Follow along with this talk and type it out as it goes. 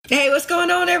Hey, what's going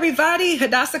on, everybody?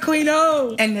 Hadassah Queen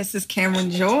O. And this is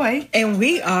Cameron Joy. And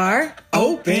we are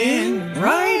Open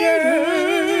Writers.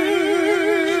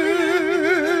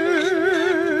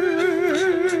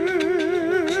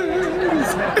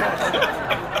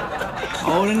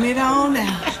 Holding it on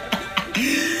now.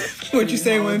 What you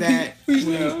say when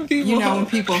when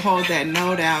people hold that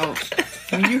note out,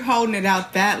 when you're holding it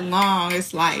out that long,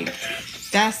 it's like,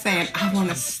 that's saying, I want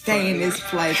to stay in this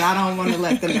place. I don't want to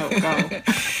let the note go.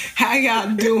 How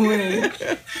y'all doing?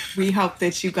 We hope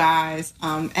that you guys,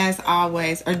 as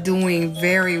always, are doing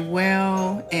very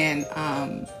well and,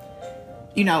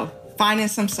 finding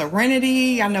some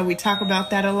serenity. I know we talk about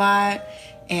that a lot.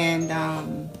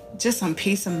 And just some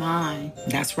peace of mind.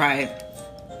 That's right.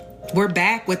 We're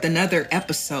back with another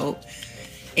episode.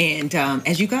 And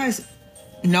as you guys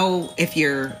know, if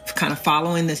you're kind of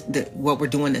following what we're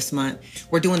doing this month,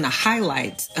 we're doing the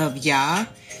highlights of Yah,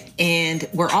 and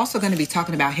we're also going to be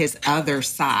talking about his other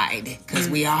side, because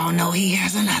we all know he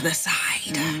has another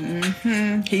side.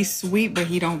 Mm-hmm. He's sweet, but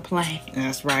he don't play.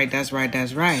 That's right.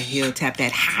 He'll tap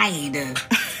that hide.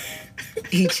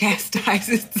 He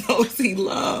chastises those he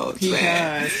loves. He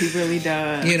does. He really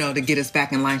does. To get us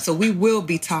back in line. So we will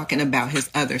be talking about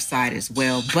his other side as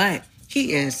well, but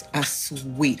he is a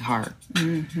sweetheart.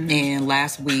 Mm-hmm. And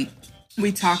last week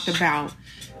we talked about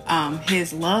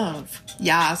his love,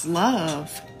 Yah's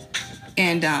love.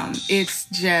 And it's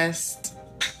just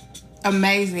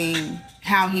amazing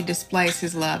how he displays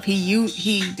his love.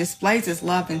 He displays his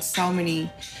love in so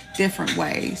many different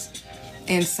ways.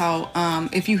 And so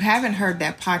if you haven't heard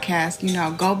that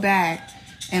podcast, go back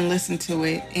and listen to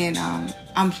it. And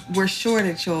we're sure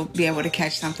that you'll be able to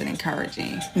catch something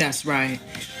encouraging. That's right.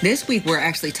 This week, we're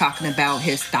actually talking about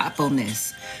his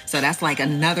thoughtfulness. So that's like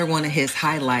another one of his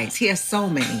highlights. He has so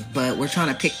many, but we're trying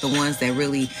to pick the ones that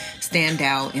really stand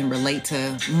out and relate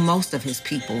to most of his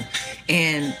people.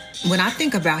 And when I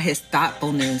think about his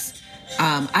thoughtfulness,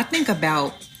 I think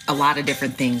about a lot of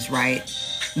different things, right?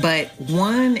 But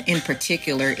one in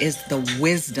particular is the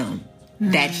wisdom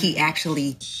that he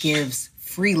actually gives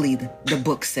freely, the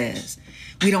book says.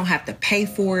 We don't have to pay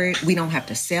for it. We don't have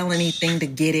to sell anything to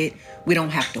get it. We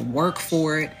don't have to work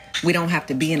for it. We don't have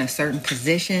to be in a certain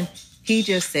position. He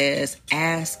just says,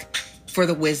 ask for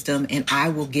the wisdom and I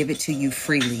will give it to you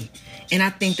freely. And I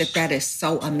think that is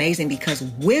so amazing, because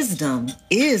wisdom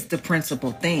is the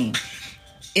principal thing.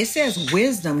 It says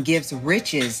wisdom gives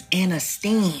riches and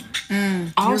esteem.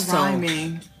 Also, you're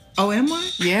rhyming. Oh, am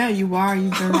I? Yeah, you are.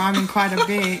 You've been rhyming quite a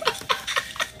bit.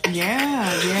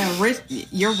 Yeah.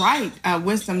 You're right.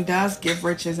 Wisdom does give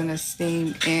riches and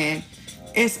esteem. And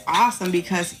it's awesome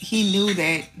because he knew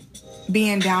that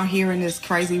being down here in this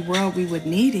crazy world, we would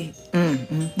need it.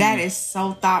 Mm-hmm. That is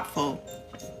so thoughtful.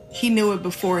 He knew it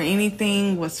before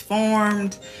anything was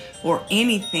formed or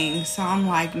anything. So I'm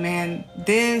like, man,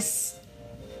 this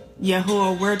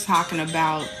Yahuwah we're talking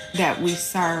about that we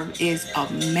serve is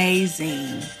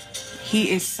amazing.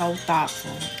 He is so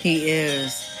thoughtful. He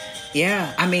is.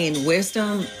 Yeah. I mean,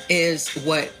 wisdom is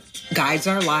what guides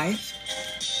our life.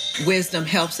 Wisdom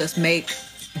helps us make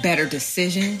better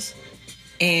decisions.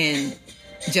 And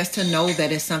just to know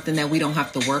that it's something that we don't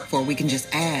have to work for, we can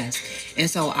just ask. And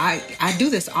so I do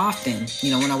this often.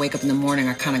 When I wake up in the morning,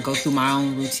 I kind of go through my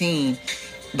own routine.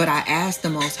 But I ask the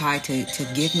Most High to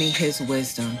give me his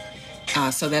wisdom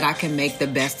so that I can make the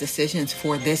best decisions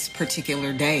for this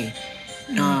particular day.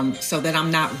 So that I'm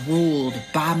not ruled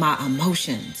by my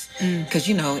emotions. Because,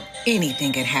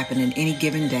 anything can happen in any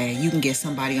given day. You can get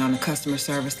somebody on the customer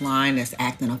service line that's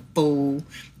acting a fool,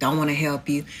 don't want to help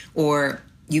you. Or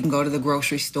you can go to the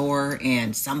grocery store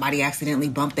and somebody accidentally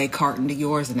bumped their cart into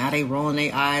yours and now they rolling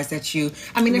their eyes at you.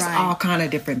 I mean, it's all kind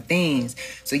of different things.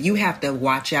 So you have to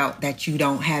watch out that you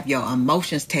don't have your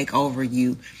emotions take over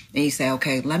you. And you say,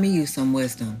 okay, let me use some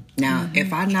wisdom. Now,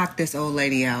 if I knock this old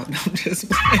lady out, I'm just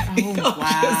playing.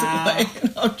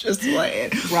 I'm just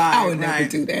playing. Right, I would never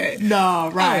do that. No,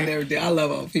 right. I would never do. I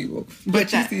love old people.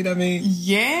 But you see what I mean?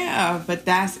 Yeah, but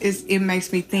it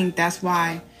makes me think that's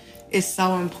why it's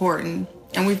so important.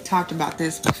 And we've talked about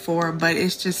this before, but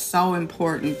it's just so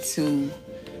important to,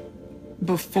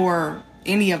 before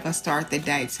any of us start the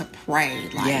day, to pray.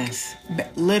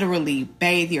 Literally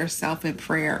bathe yourself in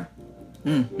prayer.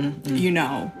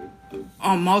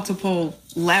 On multiple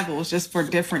levels, just for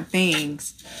different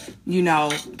things.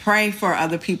 Pray for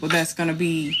other people that's going to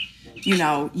be,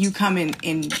 you come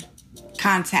in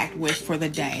contact with for the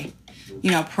day.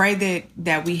 Pray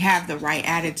that we have the right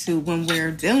attitude when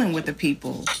we're dealing with the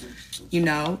people.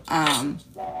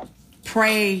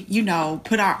 Pray,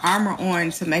 put our armor on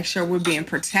to make sure we're being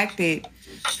protected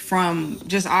from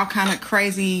just all kind of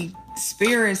crazy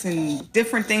spirits and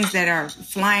different things that are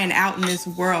flying out in this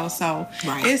world. So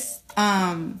it's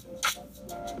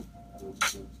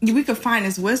we could find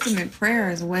his wisdom in prayer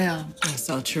as well. That's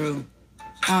so true.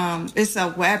 It's a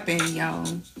weapon, yo.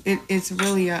 It's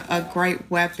really a great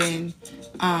weapon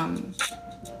to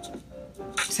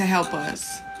help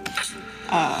us,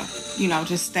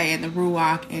 just stay in the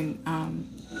Ruach and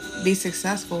be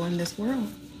successful in this world.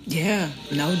 Yeah,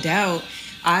 no doubt.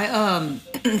 I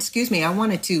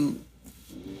wanted to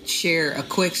share a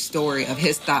quick story of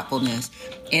his thoughtfulness,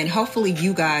 and hopefully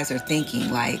you guys are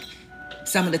thinking like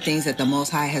some of the things that the Most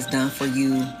High has done for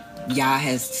you. Yah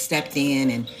has stepped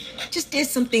in and just did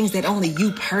some things that only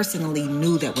you personally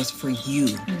knew that was for you,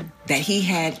 that he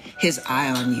had his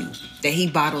eye on you, that he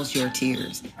bottles your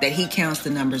tears, that he counts the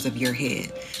numbers of your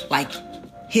head. Like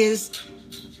his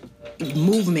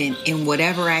movement in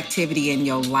whatever activity in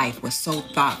your life was so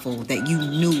thoughtful that you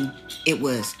knew it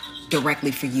was directly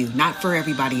for you, not for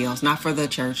everybody else, not for the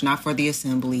church, not for the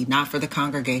assembly, not for the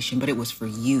congregation, but it was for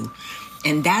you.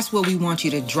 And that's what we want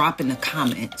you to drop in the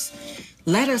comments.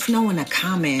 Let us know in the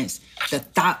comments the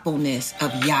thoughtfulness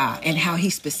of Yah and how he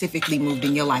specifically moved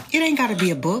in your life. It ain't got to be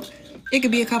a book. It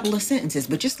could be a couple of sentences,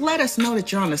 but just let us know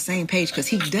that you're on the same page, because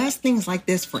he does things like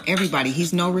this for everybody.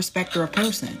 He's no respecter of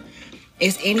person.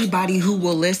 It's anybody who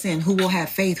will listen, who will have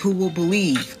faith, who will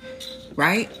believe,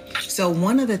 right? So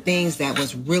one of the things that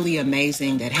was really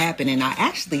amazing that happened, and I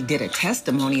actually did a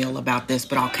testimonial about this,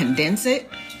 but I'll condense it,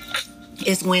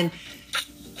 is when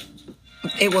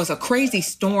it was a crazy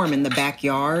storm in the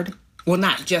backyard. Well,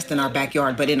 not just in our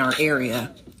backyard, but in our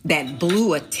area, that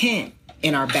blew a tent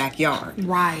in our backyard.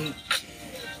 Right.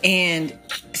 And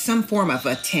some form of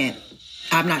a tent.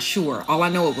 I'm not sure. All I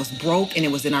know, it was broke and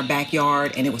it was in our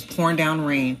backyard and it was pouring down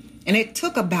rain. And it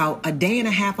took about a day and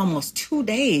a half, almost 2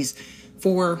 days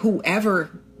for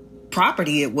whoever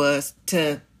property it was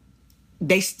to,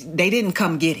 they didn't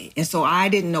come get it. And so I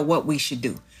didn't know what we should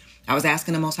do. I was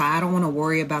asking the Most High, I don't want to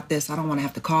worry about this. I don't want to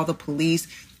have to call the police.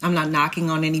 I'm not knocking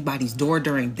on anybody's door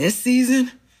during this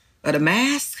season of the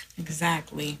mask.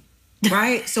 Exactly.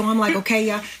 Right? So I'm like, okay,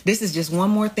 yeah, this is just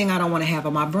one more thing I don't want to have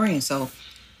on my brain. So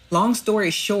long story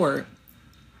short,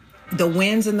 the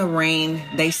winds and the rain,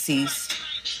 they ceased.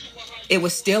 It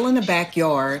was still in the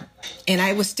backyard, and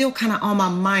I was still kind of on my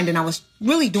mind, and I was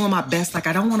really doing my best. Like,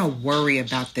 I don't want to worry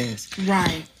about this.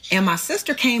 Right. And my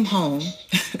sister came home.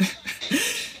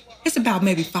 It's about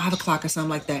maybe 5 o'clock or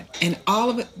something like that. And all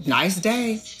of it, nice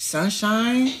day,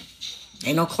 sunshine,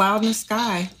 ain't no cloud in the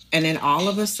sky. And then all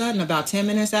of a sudden, about 10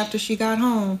 minutes after she got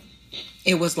home,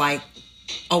 it was like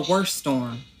a worse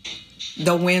storm.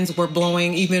 The winds were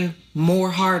blowing even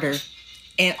more harder.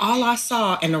 And all I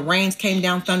saw, and the rains came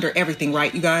down, thunder, everything,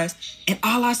 right, you guys? And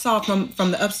all I saw from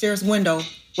the upstairs window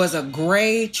was a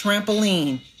gray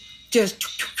trampoline. Just...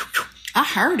 I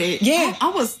heard it. Yeah. I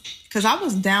was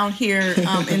down here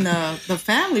in the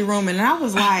family room, and I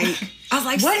was like,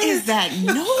 what is that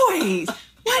noise?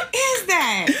 What is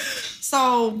that?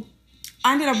 So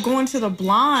I ended up going to the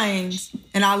blinds,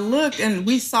 and I looked, and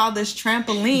we saw this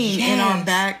trampoline in our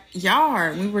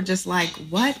backyard. We were just like,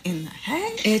 what in the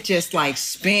heck? It just like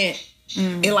spent.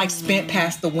 Mm-hmm. It like spent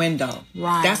past the window.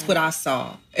 Right. That's what I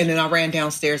saw. And then I ran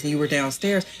downstairs, and you were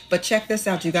downstairs. But check this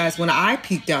out, you guys. When I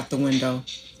peeked out the window,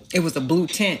 it was a blue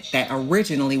tent that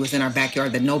originally was in our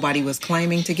backyard that nobody was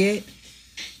claiming to get.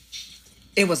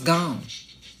 It was gone.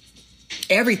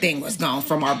 Everything was gone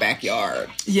from our backyard.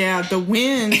 Yeah, the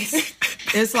winds.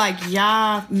 It's like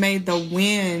Yah made the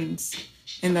winds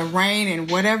and the rain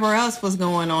and whatever else was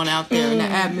going on out there in the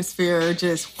atmosphere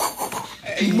just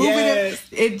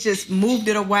it just moved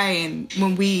it away. And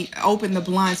when we opened the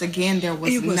blinds again, there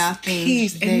was nothing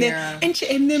peace. there. And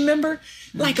then remember,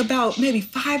 like about maybe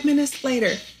 5 minutes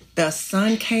later, the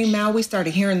sun came out. We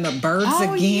started hearing the birds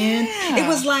again. Yeah. It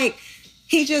was like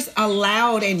he just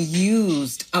allowed and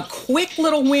used a quick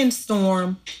little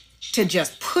windstorm to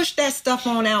just push that stuff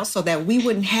on out so that we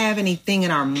wouldn't have anything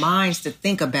in our minds to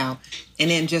think about. And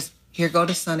then just, here go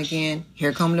the sun again.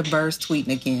 Here come the birds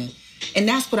tweeting again. And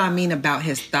that's what I mean about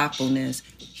his thoughtfulness.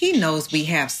 He knows we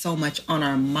have so much on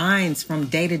our minds from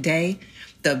day to day.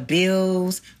 The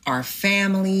bills, our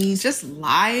families. Just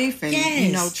life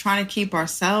and, trying to keep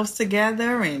ourselves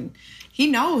together. And he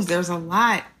knows there's a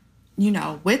lot,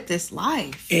 with this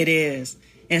life. It is.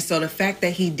 And so the fact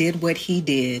that he did what he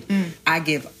did, I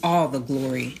give all the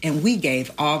glory. And we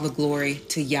gave all the glory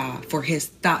to Yah for his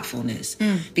thoughtfulness.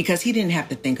 Because he didn't have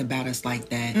to think about us like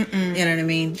that. You know what I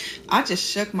mean? I just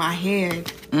shook my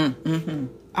head.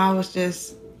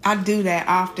 I do that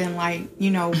often, like,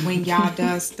 when Yah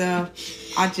does stuff.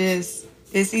 I just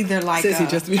It's either like Sissy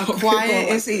just be a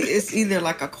quiet. It's either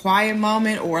like a quiet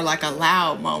moment or like a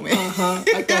loud moment.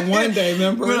 Like that one day,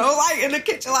 remember? But I was like in the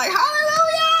kitchen, like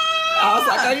hallelujah. I was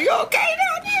like, "Are you okay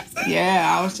down there?"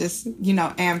 Yeah, I was just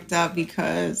amped up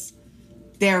because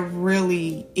there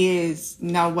really is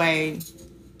no way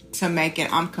to make it.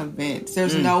 I'm convinced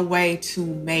there's no way to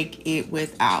make it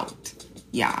without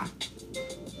Yah.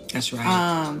 That's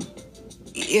right.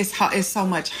 It's so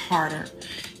much harder,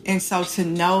 and so to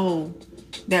know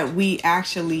that we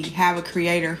actually have a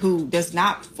creator who does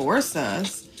not force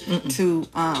us to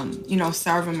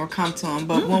serve him or come to him,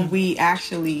 but when we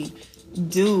actually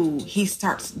do, he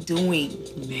starts doing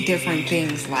different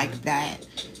things like that.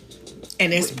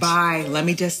 And it's let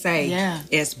me just say,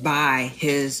 it's by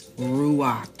his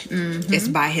Ruach. It's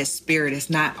by his spirit. It's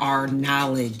not our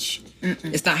knowledge.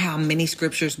 It's not how many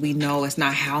scriptures we know. It's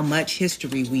not how much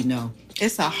history we know.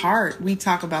 It's a heart. We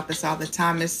talk about this all the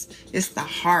time. It's the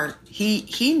heart.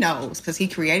 He knows because he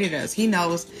created us. He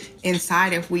knows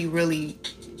inside if we really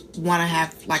want to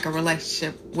have like a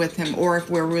relationship with him, or if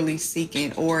we're really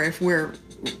seeking, or if we're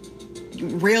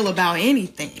real about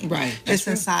anything. Right. It's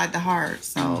inside the heart.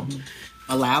 So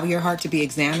allow your heart to be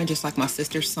examined, just like my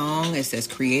sister's song. It says,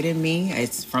 create in me.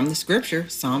 It's from the scripture,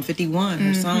 Psalm 51,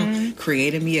 her song.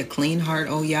 Create in me a clean heart,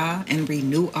 O Yah, and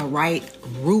renew a right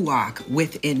Ruach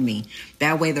within me.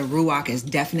 That way the Ruach is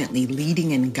definitely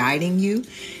leading and guiding you.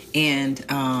 And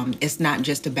it's not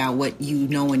just about what you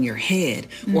know in your head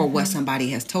or what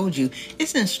somebody has told you.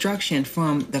 It's instruction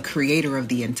from the creator of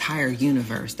the entire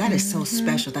universe. That is so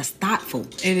special. That's thoughtful.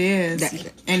 It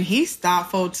is. And he's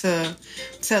thoughtful to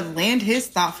lend his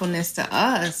thoughtfulness to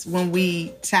us when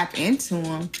we tap into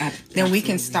him. Then we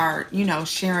can start,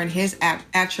 sharing his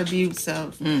attributes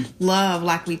of love,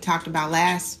 like we talked about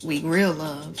last week, real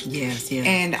love. Yes.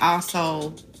 And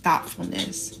also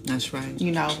thoughtfulness. That's right.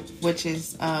 Which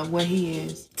is what he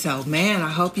is. So, man, I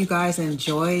hope you guys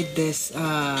enjoyed this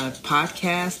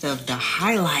podcast of the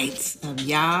highlights of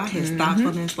Yah, his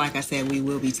thoughtfulness. Like I said, we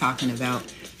will be talking about,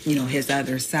 his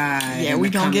other side. Yeah,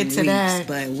 we're going to get to that.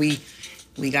 But we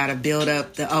got to build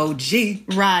up the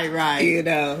OG. Right.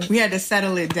 We had to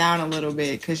settle it down a little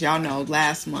bit because y'all know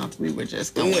last month we were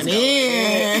just going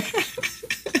in.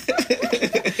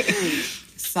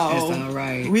 So it's all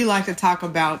right. We like to talk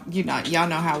about, y'all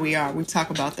know how we are. We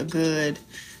talk about the good,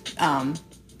 and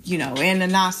the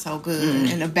not so good,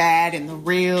 and the bad, and the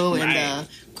real, and the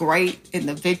great, and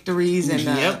the victories, and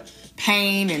the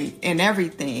pain, and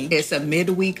everything. It's a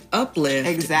midweek uplift.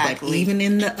 Exactly. But even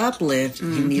in the uplift,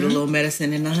 you need a little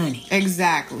medicine in the honey.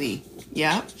 Exactly.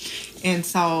 Yep. And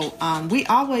so we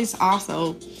always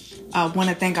also want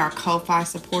to thank our Ko-Fi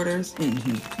supporters.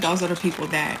 Those are the people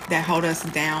that hold us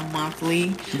down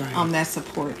monthly, that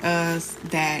support us,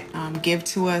 that give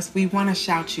to us. We want to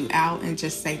shout you out and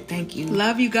just say thank you.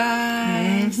 Love you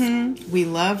guys. We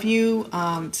love you.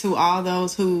 To all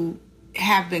those who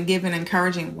have been given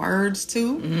encouraging words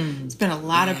to. It's been a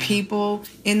lot of people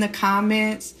in the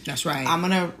comments. That's right. I'm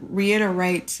going to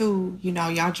reiterate too,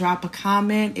 y'all drop a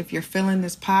comment if you're feeling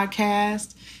this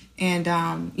podcast. And,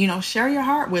 share your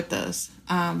heart with us.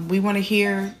 We want to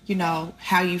hear,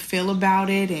 how you feel about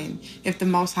it and if the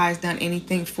Most High has done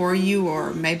anything for you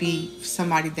or maybe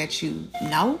somebody that you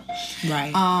know.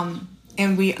 Right.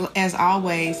 And we, as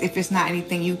always, if it's not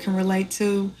anything you can relate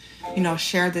to,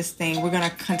 share this thing. We're going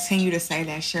to continue to say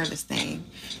that, share this thing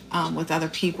with other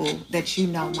people that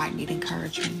might need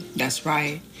encouragement. That's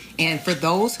right. And for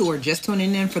those who are just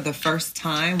tuning in for the first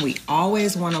time, we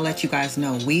always want to let you guys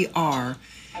know we are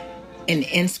an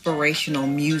inspirational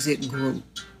music group,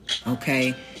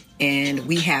 okay? And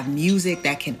we have music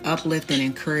that can uplift and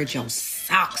encourage your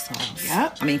socks off.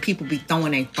 Yep. I mean, people be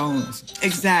throwing their phones.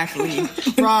 Exactly.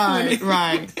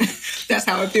 Right. That's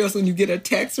how it feels when you get a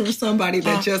text from somebody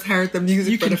that just heard the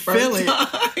music for the first time.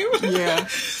 Yeah.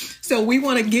 So we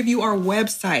want to give you our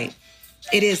website.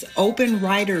 It is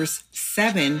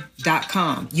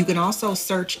openwriters7.com. You can also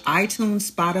search iTunes,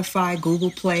 Spotify,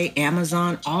 Google Play,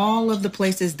 Amazon, all of the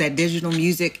places that digital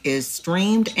music is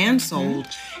streamed and sold,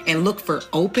 and look for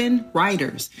Open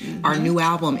Writers. Our new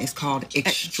album is called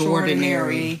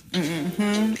Extraordinary.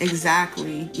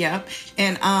 Exactly. Yep.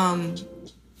 And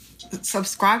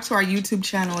subscribe to our YouTube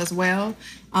channel as well.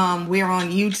 We are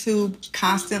on YouTube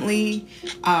constantly,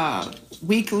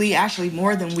 weekly, actually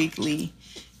more than weekly.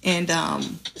 And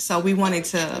so we wanted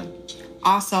to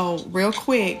also, real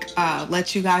quick,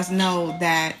 let you guys know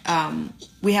that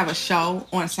we have a show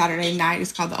on Saturday night.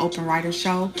 It's called the Open Writer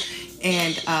Show.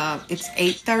 And it's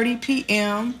 8:30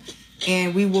 p.m.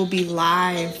 And we will be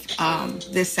live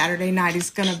this Saturday night.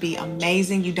 It's going to be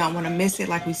amazing. You don't want to miss it.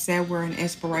 Like we said, we're an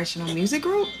inspirational music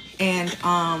group.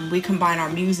 And we combine our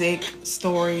music,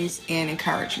 stories, and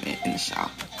encouragement in the show.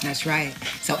 That's right.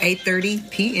 So 8:30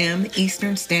 p.m.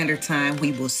 Eastern Standard Time.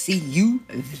 We will see you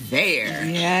there.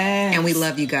 Yes. And we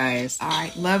love you guys. All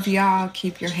right. Love y'all.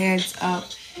 Keep your heads up.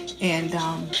 And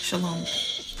shalom.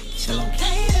 Shalom.